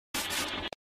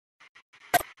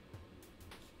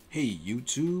Hey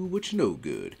YouTube, what you know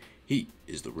good? He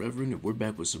is the Reverend and we're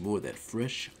back with some more of that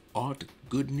fresh art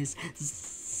goodness.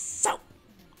 So,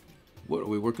 what are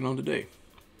we working on today?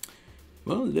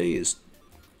 Well, today is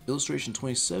illustration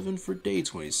 27 for day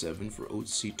 27 for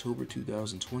October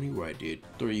 2020, where I did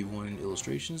 31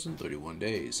 illustrations in 31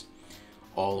 days.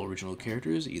 All original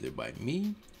characters either by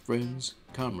me, friends,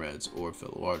 comrades, or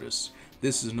fellow artists.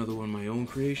 This is another one of my own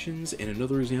creations and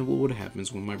another example of what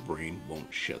happens when my brain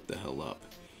won't shut the hell up.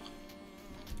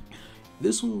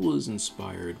 This one was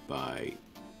inspired by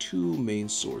two main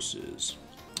sources,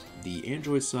 the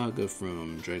Android saga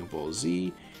from Dragon Ball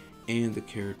Z and the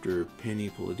character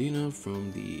Penny Palladina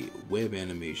from the web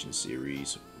animation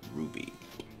series RWBY.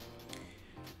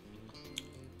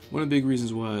 One of the big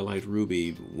reasons why I liked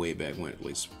RWBY way back when, at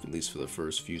least for the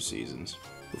first few seasons,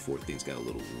 before things got a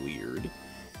little weird,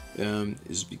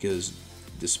 is because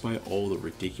despite all the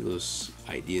ridiculous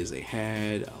ideas they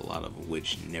had, a lot of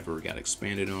which never got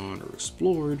expanded on or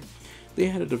explored, they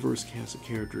had a diverse cast of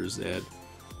characters that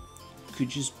could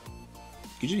just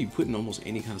be put in almost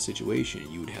any kind of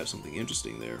situation. You would have something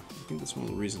interesting there. I think that's one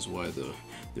of the reasons why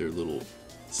their little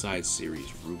side series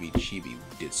RWBY Chibi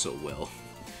did so well.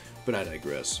 But I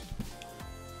digress.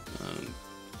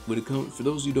 When it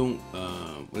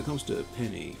comes to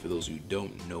Penny, for those who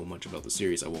don't know much about the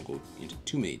series, I won't go into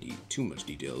too much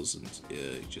details, and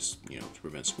just to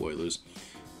prevent spoilers.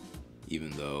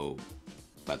 Even though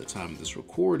by the time of this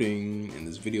recording and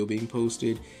this video being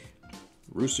posted,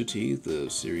 Rooster Teeth, the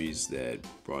series that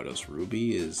brought us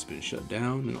RWBY, has been shut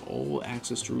down, and all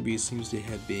access to RWBY seems to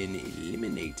have been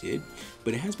eliminated.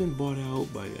 But it has been bought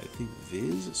out by, I think,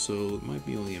 Viz, so it might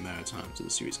be only a matter of time until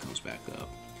the series comes back up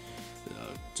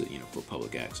for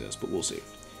public access. But we'll see.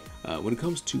 When it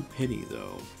comes to Penny,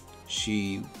 though,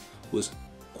 she was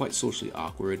quite socially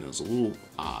awkward, and it was a little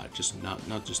odd, just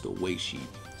not just the way she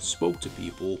spoke to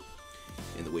people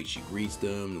and the way she greets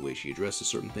them, the way she addresses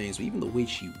certain things, but even the way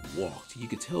she walked. You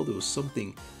could tell there was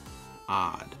something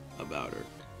odd about her,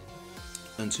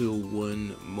 until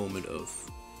one moment of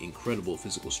incredible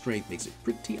physical strength makes it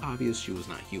pretty obvious she was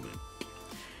not human.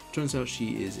 Turns out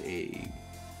she is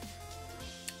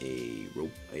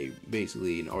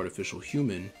basically an artificial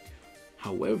human.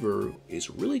 However, is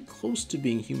really close to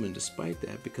being human despite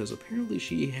that, because apparently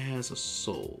she has a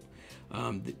soul.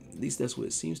 At least that's what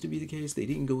it seems to be the case. They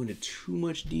didn't go into too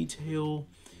much detail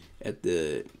at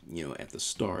the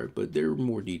start, but there are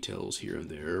more details here and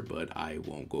there. But I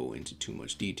won't go into too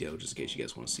much detail just in case you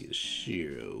guys want to see the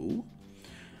show.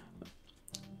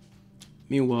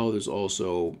 Meanwhile, there's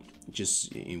also,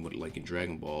 just like in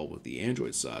Dragon Ball with the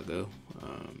Android saga,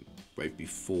 right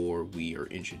before we are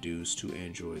introduced to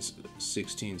androids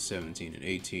 16, 17, and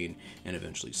 18, and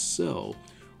eventually Cell,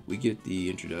 we get the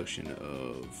introduction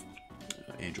of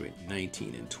Android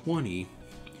 19 and 20,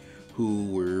 who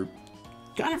were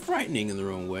kind of frightening in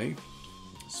their own way,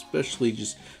 especially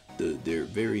just their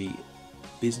very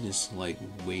business-like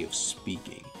way of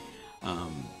speaking,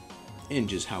 and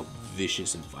just how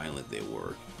vicious and violent they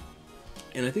were.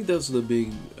 And I think that's the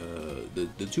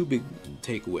two big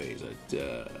takeaways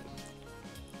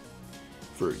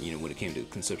for when it came to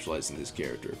conceptualizing this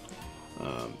character.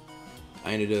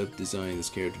 I ended up designing this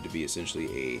character to be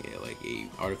essentially a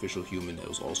artificial human that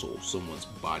was also someone's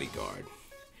bodyguard.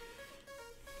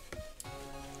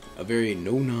 A very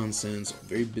no-nonsense,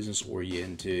 very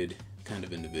business-oriented kind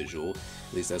of individual.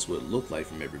 At least that's what it looked like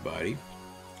from everybody.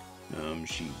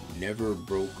 She never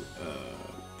broke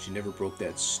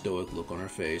that stoic look on her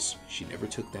face. She never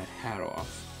took that hat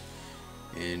off.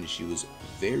 And she was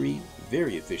very,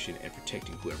 very efficient at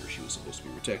protecting whoever she was supposed to be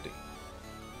protecting.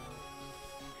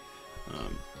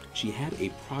 She had a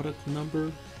product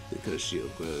number because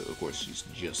of course, she's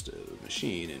just a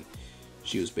machine, and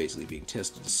she was basically being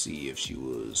tested to see if she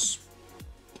was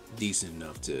decent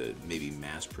enough to maybe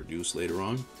mass produce later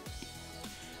on.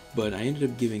 But I ended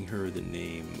up giving her the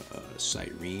name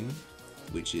Cyrene,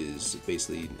 which is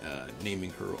basically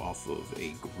naming her off of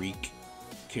a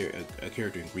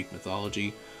character in Greek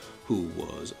mythology who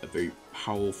was a very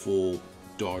powerful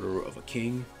daughter of a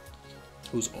king,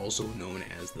 who's also known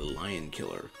as the Lion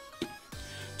Killer,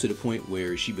 to the point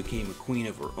where she became a queen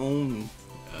of her own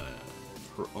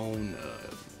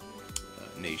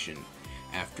nation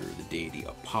after the deity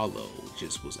Apollo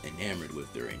just was enamored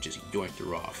with her and just yoinked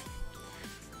her off.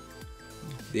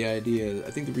 The idea,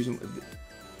 I think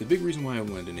the big reason why I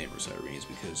wanted to name her Cyrene is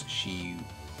because she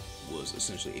was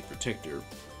essentially a protector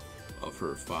of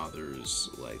her father's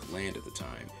land at the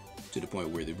time, to the point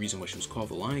where the reason why she was called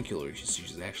the Lion Killer is she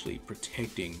was actually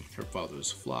protecting her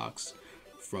father's flocks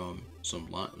from some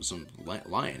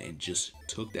lion, and just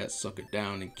took that sucker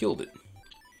down and killed it.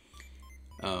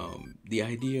 The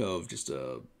idea of just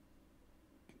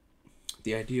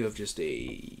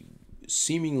a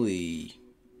seemingly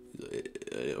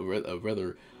a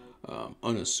rather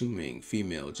unassuming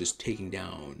female just taking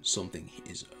down something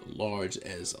as large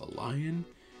as a lion.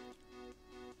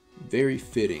 Very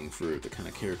fitting for the kind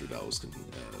of character that I was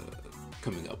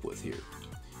coming up with here.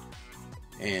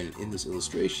 And in this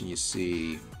illustration, you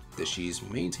see that she's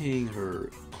maintaining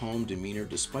her calm demeanor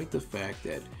despite the fact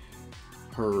that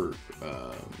her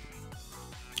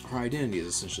her identity is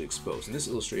essentially exposed. In this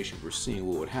illustration, we're seeing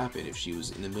what would happen if she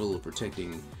was in the middle of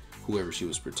protecting whoever she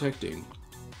was protecting,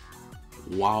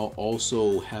 while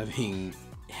also having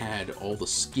had all the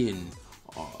skin,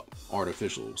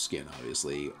 artificial skin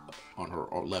obviously, on her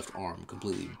left arm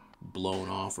completely blown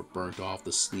off or burnt off.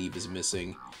 The sleeve is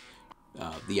missing.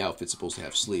 The outfit's supposed to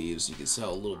have sleeves. You can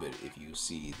tell a little bit if you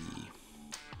see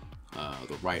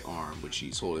the right arm, which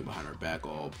she's holding behind her back,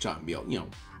 all chopped,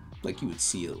 like you would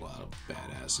see a lot of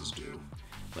badasses do.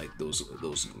 Like those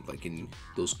like in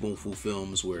those kung fu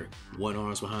films where one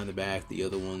arm's behind the back, the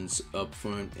other one's up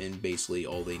front, and basically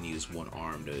all they need is one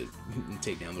arm to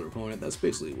take down their opponent. That's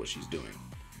basically what she's doing.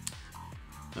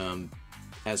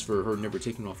 As for her never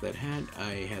taking off that hat,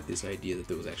 I had this idea that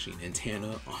there was actually an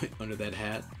antenna under that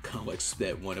hat, kind of like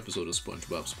that one episode of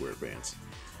SpongeBob SquarePants.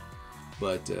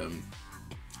 But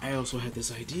I also had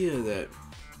this idea that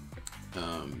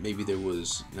maybe there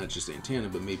was not just the antenna,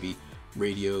 but maybe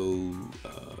radio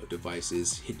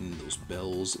devices hidden those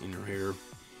bells in her hair,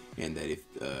 and that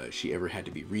if she ever had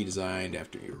to be redesigned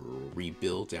after or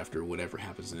rebuilt after whatever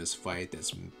happens in this fight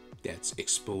that's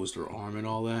exposed her arm and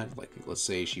all that, like let's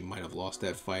say she might have lost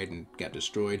that fight and got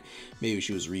destroyed, maybe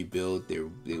she was rebuilt, they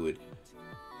would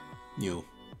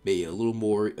be a little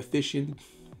more efficient.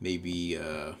 Maybe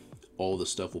all the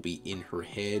stuff will be in her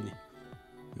head.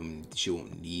 She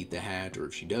won't need the hat, or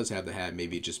if she does have the hat,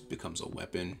 maybe it just becomes a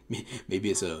weapon.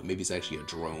 Maybe it's actually a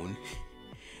drone.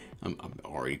 I'm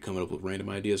already coming up with random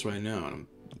ideas right now. And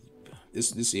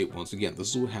this is it. Once again,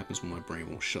 this is what happens when my brain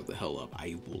won't shut the hell up.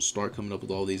 I will start coming up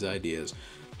with all these ideas,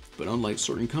 but unlike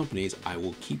certain companies, I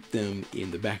will keep them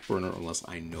in the back burner unless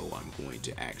I know I'm going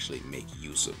to actually make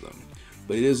use of them.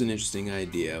 But it is an interesting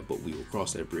idea, but we will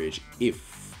cross that bridge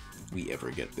if we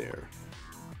ever get there.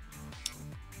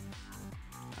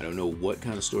 I don't know what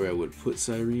kind of story I would put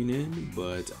Cyrene in,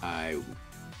 but I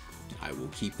will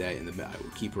keep that in the. I will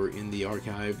keep her in the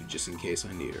archive just in case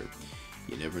I need her.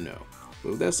 You never know. But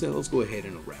with that said, let's go ahead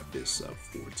and wrap this up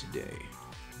for today.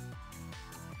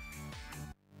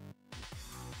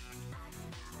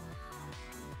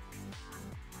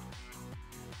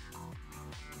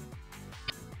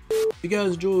 If you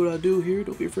guys enjoy what I do here,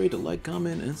 don't be afraid to like,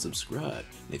 comment, and subscribe.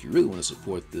 And if you really want to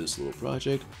support this little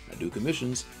project, I do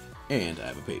commissions, and I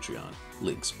have a Patreon.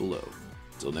 Links below.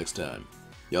 Until next time,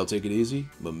 y'all take it easy,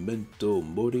 memento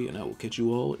mori, and I will catch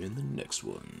you all in the next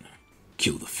one.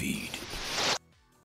 Kill the feed.